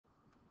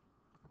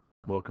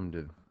Welcome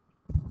to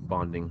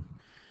bonding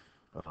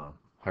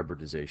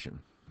hybridization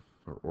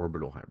or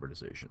orbital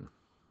hybridization.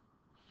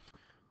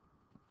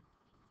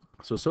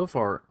 So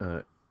far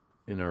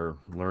in our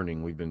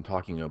learning, we've been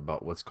talking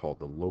about what's called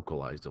the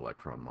localized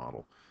electron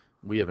model.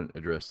 We haven't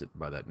addressed it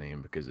by that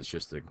name because it's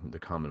just the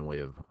common way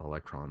of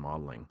electron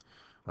modeling.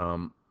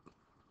 Um,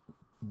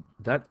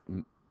 that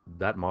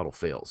that model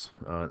fails,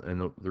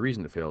 and the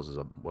reason it fails is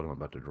what I'm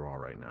about to draw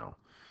right now.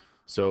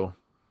 So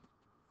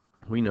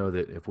we know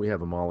that if we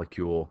have a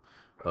molecule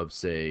of,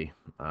 say,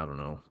 I don't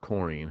know,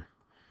 chlorine,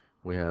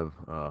 we have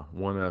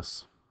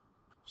 1s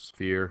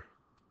sphere,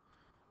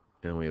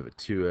 and we have a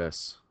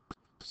 2s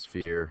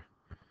sphere,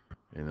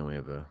 and then we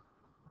have a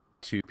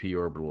 2p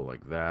orbital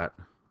like that,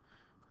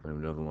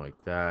 and another one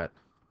like that,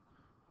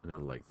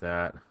 another like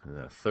that, and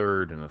then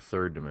a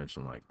third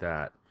dimension like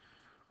that.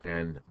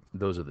 And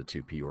those are the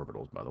 2p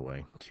orbitals, by the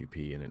way,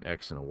 2p and an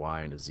x and a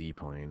y and a z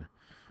plane.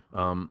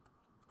 Um,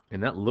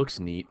 and that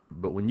looks neat,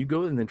 but when you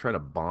go and then try to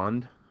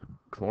bond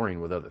chlorine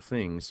with other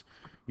things,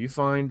 you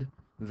find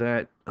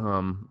that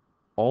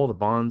all the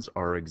bonds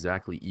are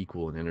exactly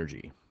equal in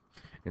energy.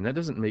 And that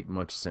doesn't make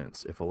much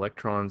sense. If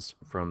electrons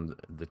from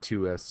the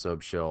 2s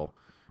subshell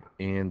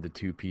and the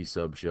 2p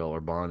subshell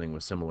are bonding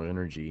with similar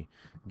energy,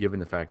 given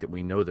the fact that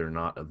we know they're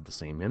not of the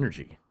same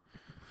energy.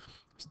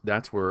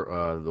 That's where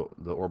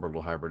the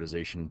orbital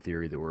hybridization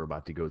theory that we're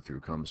about to go through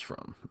comes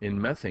from. In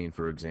methane,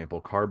 for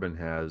example, carbon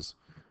has,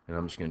 and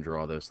I'm just going to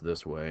draw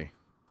this way,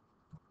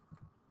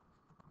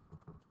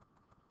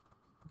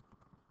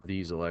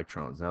 these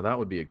electrons. Now that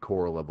would be a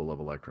core level of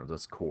electrons.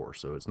 That's core,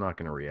 so it's not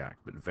going to react.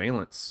 But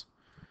valence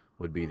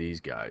would be these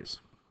guys,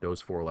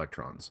 those 4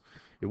 electrons.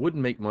 It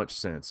wouldn't make much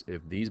sense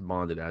if these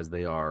bonded as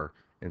they are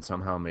and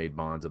somehow made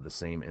bonds of the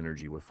same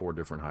energy with 4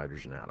 different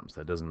hydrogen atoms.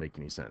 That doesn't make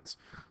any sense.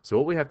 So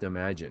what we have to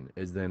imagine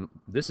is then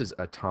this is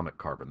atomic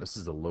carbon. This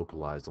is the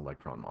localized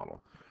electron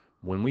model.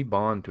 When we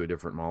bond to a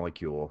different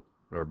molecule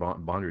or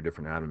bond to a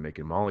different atom, make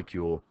a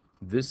molecule,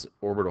 this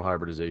orbital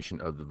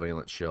hybridization of the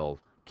valence shell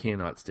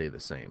cannot stay the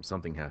same.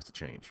 Something has to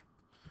change.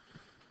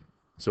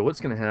 So what's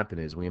going to happen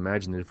is we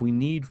imagine that if we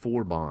need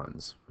 4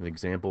 bonds, an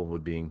example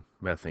would be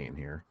methane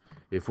here.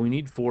 If we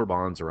need 4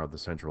 bonds around the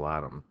central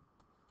atom,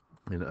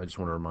 and I just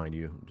want to remind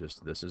you,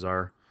 just this is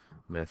our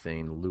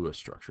methane Lewis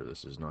structure.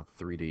 This is not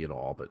 3D at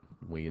all, but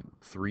we need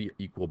 3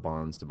 equal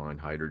bonds to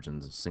bind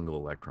hydrogens and single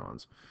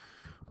electrons.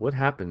 What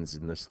happens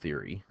in this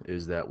theory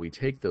is that we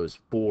take those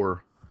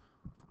 4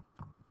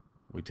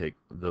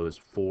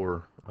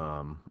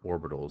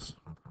 orbitals,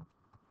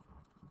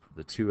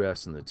 the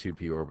 2s and the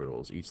 2p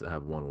orbitals, each that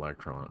have 1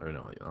 electron, or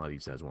no, not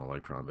each has 1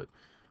 electron, but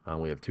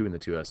we have 2 in the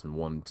 2s and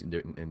 1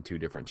 and 2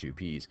 different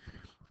 2p's.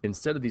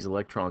 Instead of these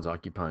electrons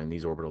occupying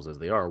these orbitals as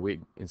they are,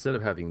 instead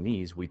of having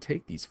these, we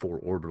take these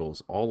 4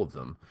 orbitals, all of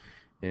them,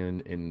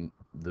 and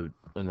the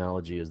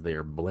analogy is they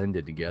are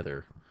blended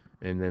together,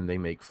 and then they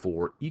make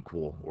 4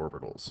 equal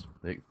orbitals,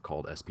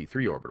 called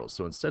sp3 orbitals.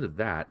 So instead of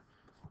that,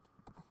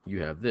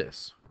 you have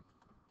this.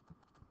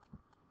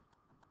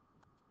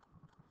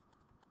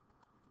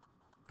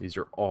 These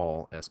are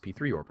all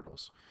sp3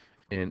 orbitals,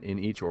 and in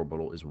each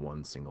orbital is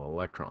 1 single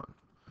electron.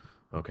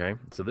 Okay,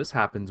 so this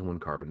happens when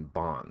carbon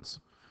bonds.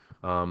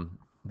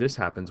 This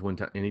happens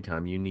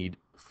anytime you need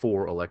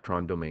 4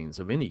 electron domains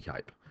of any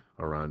type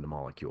around a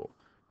molecule,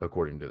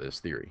 according to this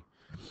theory.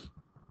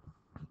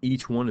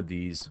 Each one of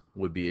these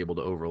would be able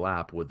to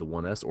overlap with the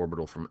 1s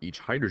orbital from each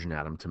hydrogen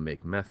atom to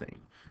make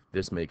methane.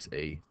 This makes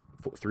a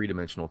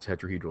 3-dimensional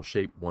tetrahedral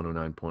shape,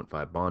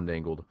 109.5 bond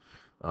angled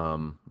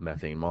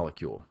methane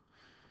molecule.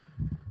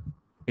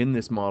 In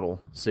this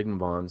model, sigma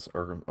bonds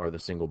are the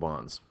single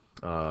bonds.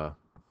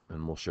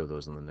 And we'll show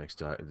those in the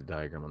next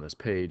diagram on this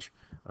page.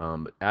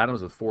 But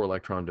atoms with 4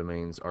 electron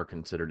domains are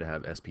considered to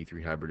have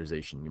sp3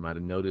 hybridization. You might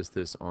have noticed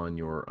this on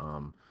your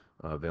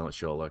valence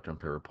shell electron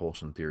pair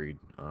repulsion theory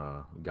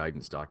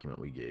guidance document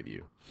we gave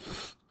you.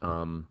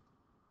 And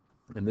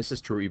this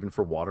is true even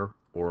for water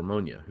or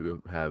ammonia,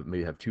 who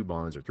maybe have 2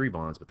 bonds or 3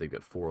 bonds, but they've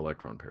got 4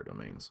 electron pair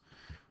domains.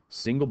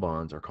 Single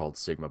bonds are called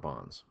sigma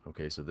bonds.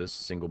 Okay, so this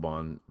single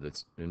bond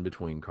that's in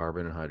between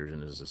carbon and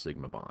hydrogen is a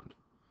sigma bond.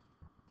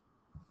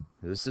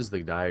 This is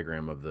the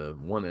diagram of the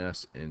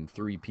 1s and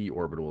 3p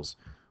orbitals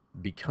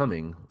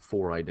becoming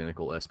 4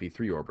 identical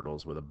sp3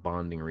 orbitals with a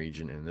bonding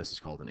region, and this is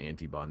called an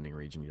anti-bonding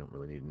region. You don't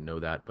really need to know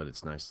that, but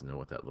it's nice to know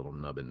what that little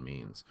nubbin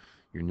means.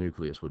 Your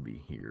nucleus would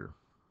be here.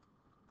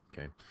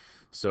 Okay,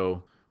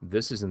 so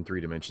this is in 3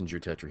 dimensions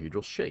your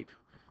tetrahedral shape.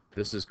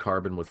 This is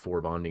carbon with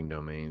 4 bonding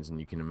domains, and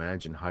you can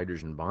imagine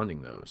hydrogen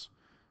bonding those.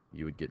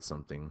 You would get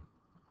something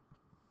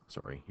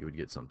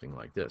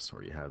like this,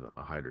 where you have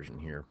a hydrogen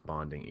here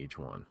bonding each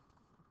one.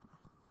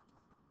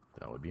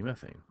 That would be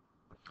methane.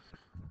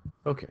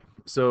 Okay,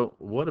 so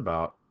what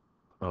about,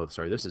 oh,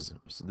 sorry, this is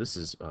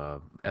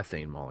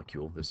ethane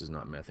molecule. This is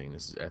not methane,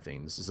 this is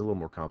ethane. This is a little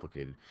more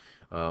complicated.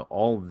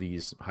 All of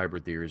these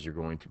hybrid theories are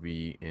going to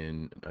be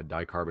in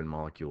dicarbon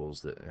molecules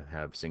that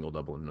have single,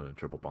 double, and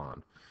triple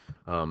bond.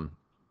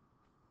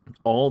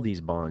 All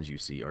these bonds you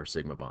see are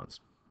sigma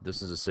bonds.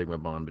 This is a sigma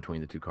bond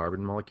between the 2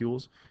 carbon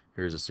molecules,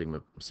 Here's a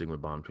sigma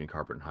bond between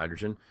carbon and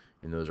hydrogen,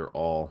 and those are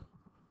all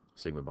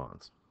sigma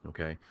bonds.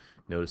 Okay,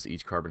 notice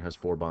each carbon has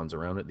 4 bonds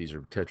around it. These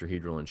are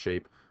tetrahedral in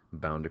shape,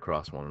 bound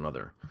across one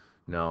another.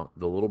 Now,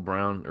 the little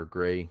brown or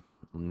gray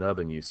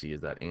nubbin you see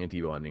is that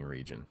antibonding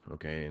region.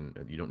 Okay, and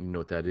you don't know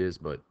what that is,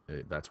 but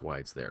that's why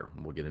it's there.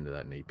 We'll get into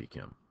that in AP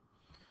Chem.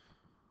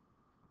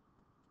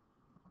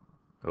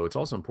 Oh, it's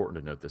also important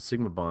to note that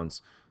sigma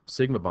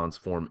bonds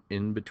form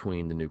in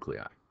between the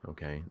nuclei.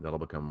 Okay, that'll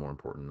become more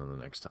important in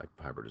the next type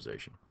of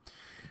hybridization.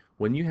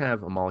 When you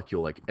have a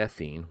molecule like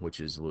ethene, which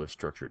is Lewis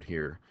structured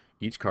here,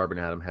 each carbon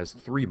atom has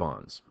 3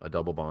 bonds, a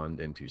double bond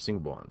and 2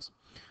 single bonds.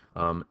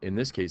 In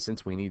this case,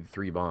 since we need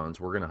 3 bonds,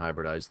 we're going to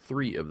hybridize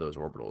 3 of those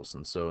orbitals.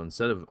 And so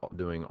instead of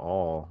doing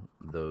all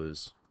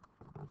those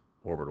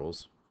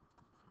orbitals,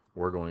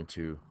 we're going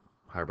to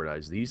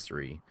hybridize these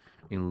 3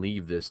 and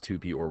leave this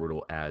 2p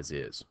orbital as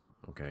is.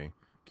 Okay,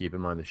 keep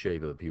in mind the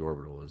shape of the p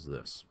orbital is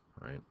this,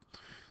 right?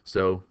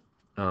 So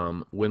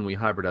when we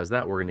hybridize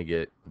that, we're going to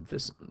get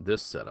this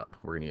setup.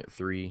 We're going to get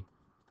 3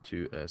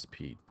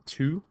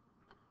 2sp2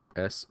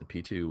 s and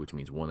p2, which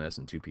means 1s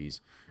and 2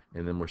 p's,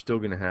 and then we're still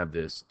going to have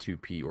this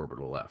 2p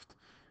orbital left,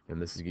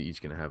 and this is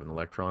each going to have an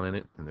electron in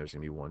it, and there's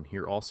going to be one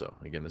here also.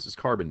 Again, this is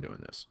carbon doing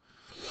this.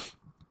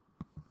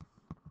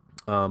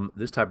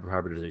 This type of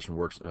hybridization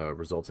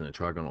results in a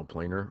trigonal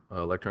planar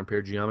electron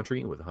pair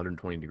geometry with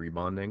 120-degree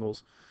bond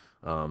angles.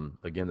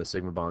 Again, the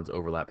sigma bonds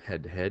overlap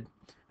head to head,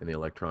 and the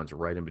electrons are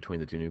right in between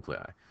the 2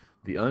 nuclei.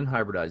 The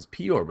unhybridized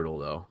p orbital,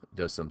 though,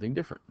 does something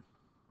different.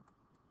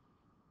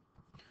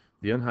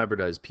 The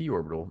unhybridized p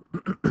orbital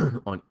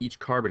on each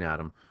carbon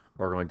atom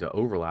are going to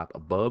overlap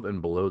above and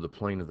below the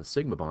plane of the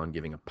sigma bond,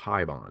 giving a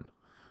pi bond.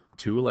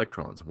 2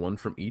 electrons, one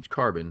from each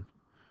carbon,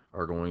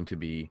 are going to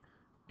be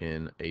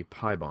in a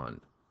pi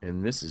bond.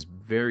 And this is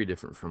very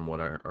different from what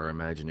our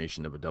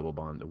imagination of a double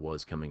bond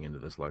was coming into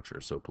this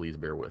lecture, so please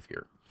bear with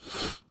here.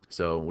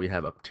 So we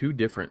have 2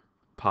 different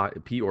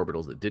p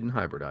orbitals that didn't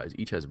hybridize.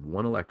 Each has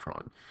 1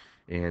 electron.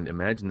 And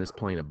imagine this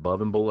plane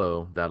above and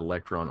below that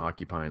electron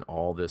occupying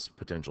all this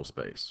potential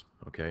space.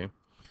 Okay?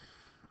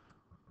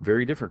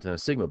 Very different than a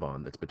sigma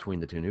bond that's between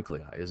the 2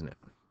 nuclei, isn't it?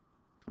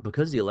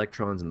 Because the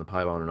electrons in the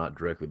pi bond are not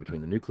directly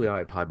between the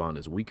nuclei, a pi bond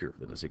is weaker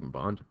than a sigma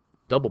bond.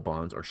 Double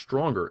bonds are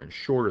stronger and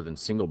shorter than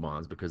single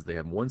bonds because they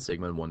have 1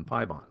 sigma and 1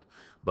 pi bond.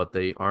 But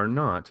they are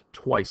not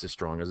twice as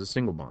strong as a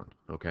single bond.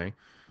 Okay?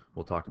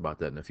 We'll talk about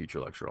that in a future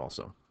lecture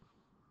also.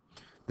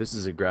 This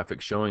is a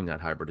graphic showing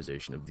that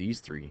hybridization of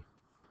these 3,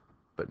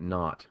 but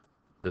not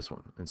this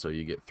one. And so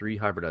you get 3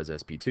 hybridized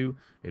sp2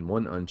 and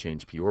 1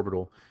 unchanged p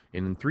orbital.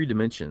 And in 3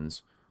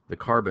 dimensions, the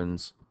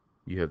carbons,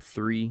 you have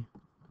 3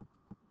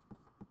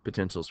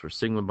 potentials for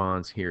sigma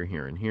bonds here,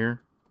 here, and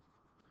here.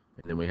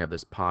 And then we have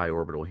this pi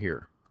orbital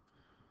here.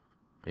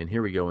 And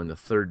here we go in the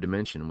 3rd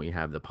dimension, we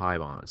have the pi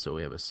bond. So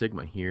we have a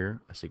sigma here,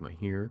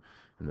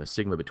 and the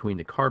sigma between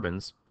the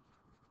carbons.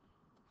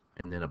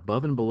 And then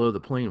above and below the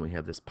plane, we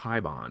have this pi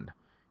bond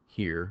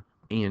here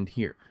and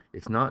here.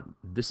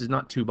 This is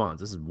not 2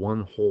 bonds. This is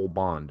 1 whole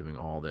bond doing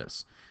all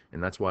this.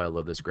 And that's why I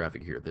love this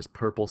graphic here. This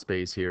purple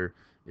space here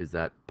is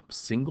that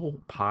single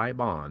pi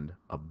bond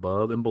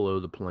above and below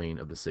the plane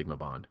of the sigma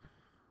bond,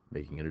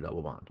 making it a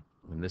double bond.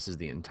 And this is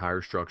the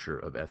entire structure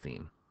of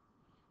ethene.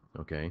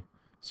 Okay,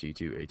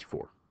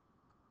 C2H4.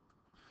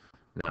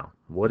 Now,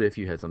 what if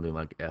you had something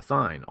like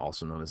ethine,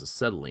 also known as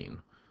acetylene?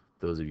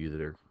 Those of you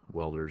that are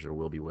welders or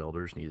will be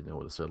welders need to know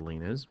what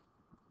acetylene is.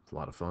 It's a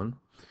lot of fun.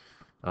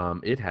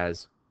 It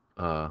has,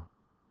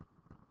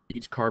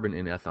 each carbon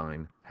in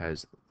ethine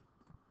has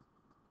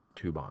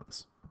 2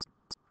 bonds.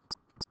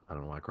 I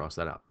don't know why I crossed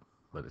that out,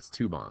 but it's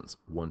 2 bonds.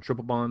 1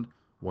 triple bond,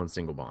 1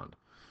 single bond.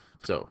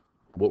 So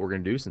what we're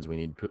going to do, since we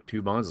need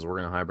 2 bonds, is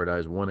we're going to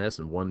hybridize 1s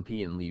and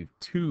 1p and leave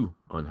 2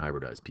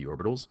 unhybridized p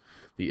orbitals.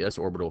 The s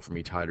orbital from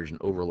each hydrogen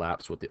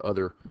overlaps with the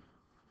other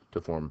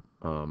to form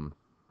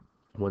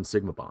 1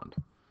 sigma bond.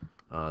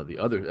 The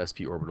other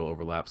sp orbital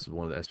overlaps with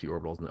one of the sp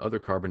orbitals and the other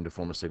carbon to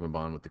form a sigma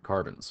bond with the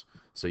carbons.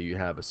 So you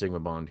have a sigma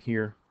bond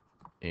here,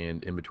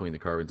 and in between the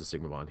carbons a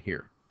sigma bond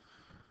here.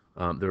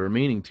 The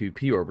remaining 2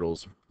 p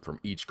orbitals from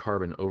each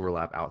carbon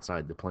overlap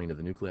outside the plane of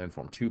the nuclei and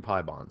form 2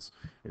 pi bonds.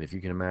 And if you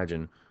can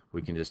imagine,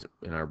 we can just,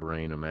 in our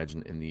brain,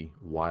 imagine in the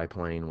y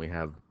plane we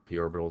have p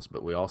orbitals,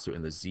 but we also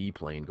in the z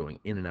plane going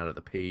in and out of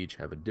the page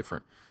have a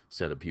different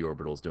set of p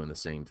orbitals doing the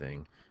same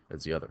thing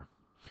as the other.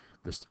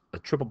 A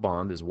triple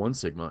bond is 1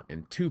 sigma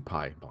and 2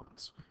 pi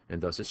bonds,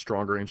 and thus is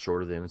stronger and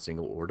shorter than a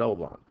single or double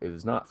bond. It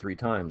is not 3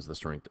 times the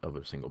strength of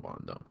a single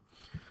bond,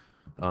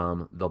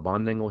 though. The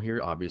bond angle here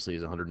obviously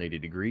is 180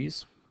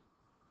 degrees.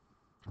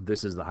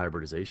 This is the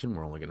hybridization.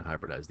 We're only going to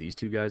hybridize these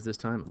 2 guys this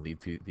time, leave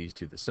these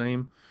 2 the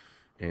same.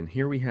 And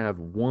here we have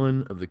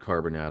one of the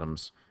carbon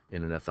atoms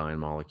in an ethine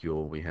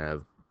molecule. We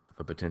have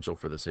a potential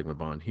for the sigma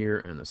bond here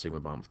and the sigma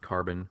bond with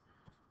carbon,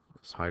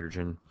 this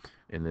hydrogen,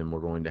 and then we're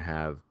going to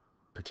have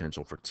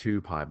potential for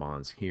 2 pi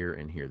bonds here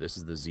and here. This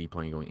is the z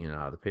plane going in and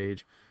out of the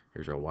page.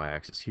 Here's our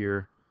y-axis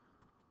here,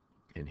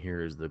 and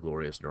here is the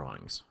glorious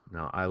drawings.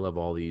 Now, I love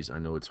all these. I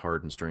know it's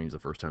hard and strange the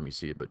first time you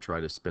see it, but try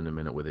to spend a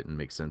minute with it and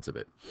make sense of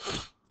it.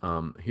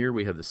 Here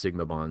we have the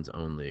sigma bonds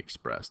only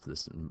expressed.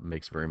 This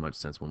makes very much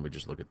sense when we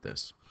just look at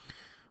this.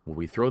 When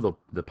we throw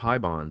the pi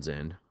bonds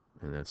in,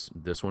 and that's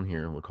this one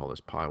here, we'll call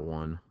this pi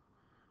 1,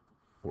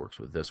 works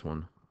with this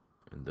one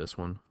and this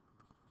one.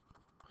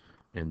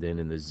 And then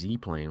in the z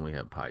plane, we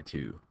have pi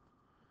 2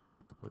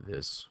 with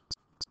this,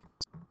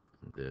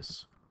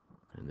 this,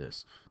 and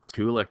this.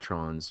 2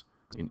 electrons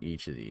in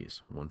each of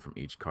these, one from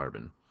each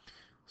carbon.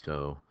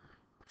 So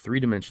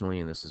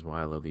three-dimensionally, and this is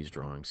why I love these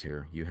drawings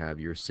here, you have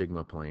your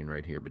sigma plane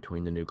right here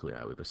between the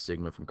nuclei with a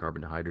sigma from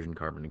carbon to hydrogen,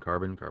 carbon to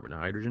carbon, carbon to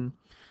hydrogen.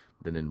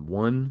 Then in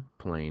one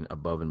plane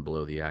above and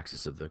below the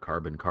axis of the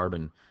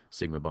carbon-carbon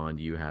sigma bond,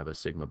 you have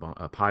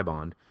a pi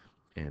bond,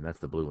 and that's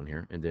the blue one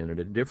here. And then in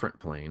a different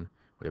plane,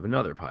 we have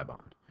another pi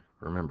bond.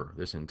 Remember,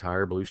 this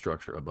entire blue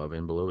structure above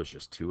and below is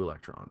just 2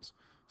 electrons.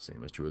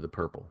 Same is true of the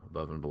purple,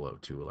 above and below,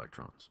 2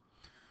 electrons.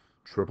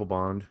 Triple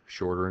bond,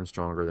 shorter and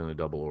stronger than a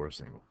double or a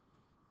single.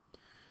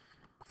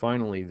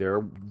 Finally,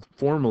 there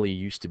formerly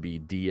used to be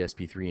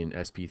dsp3 and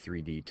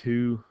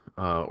sp3d2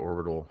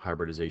 orbital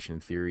hybridization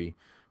theory.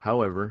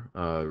 However,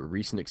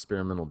 recent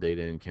experimental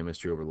data in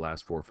chemistry over the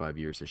last 4 or 5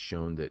 years has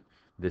shown that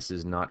this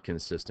is not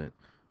consistent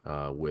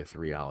with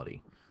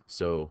reality.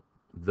 So,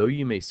 though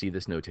you may see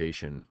this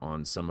notation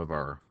on some of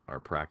our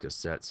practice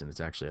sets, and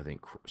it's actually, I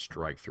think,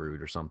 strike through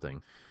it or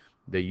something,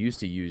 they used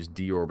to use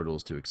d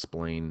orbitals to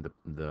explain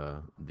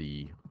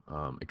the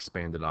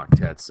expanded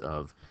octets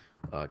of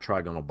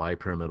trigonal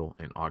bipyramidal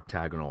and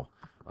octagonal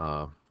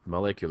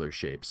molecular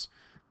shapes.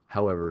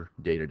 However,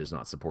 data does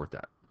not support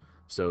that.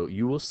 So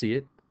you will see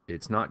it.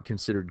 It's not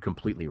considered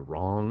completely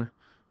wrong,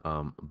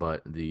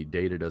 but the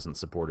data doesn't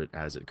support it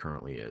as it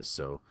currently is.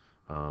 So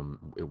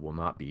it will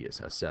not be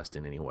assessed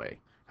in any way.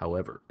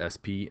 However,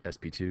 SP,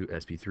 SP2,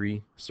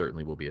 SP3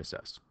 certainly will be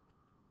assessed.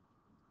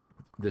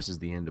 This is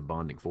the end of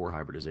bonding for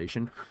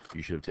hybridization.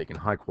 You should have taken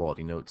high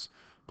quality notes.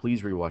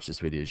 Please rewatch this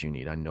video as you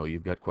need. I know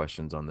you've got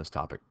questions on this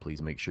topic.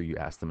 Please make sure you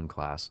ask them in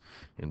class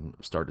and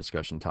start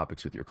discussion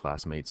topics with your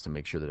classmates to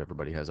make sure that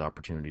everybody has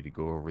opportunity to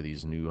go over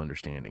these new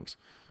understandings.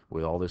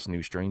 With all this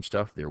new strange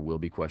stuff, there will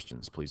be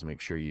questions. Please make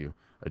sure you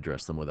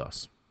address them with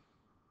us.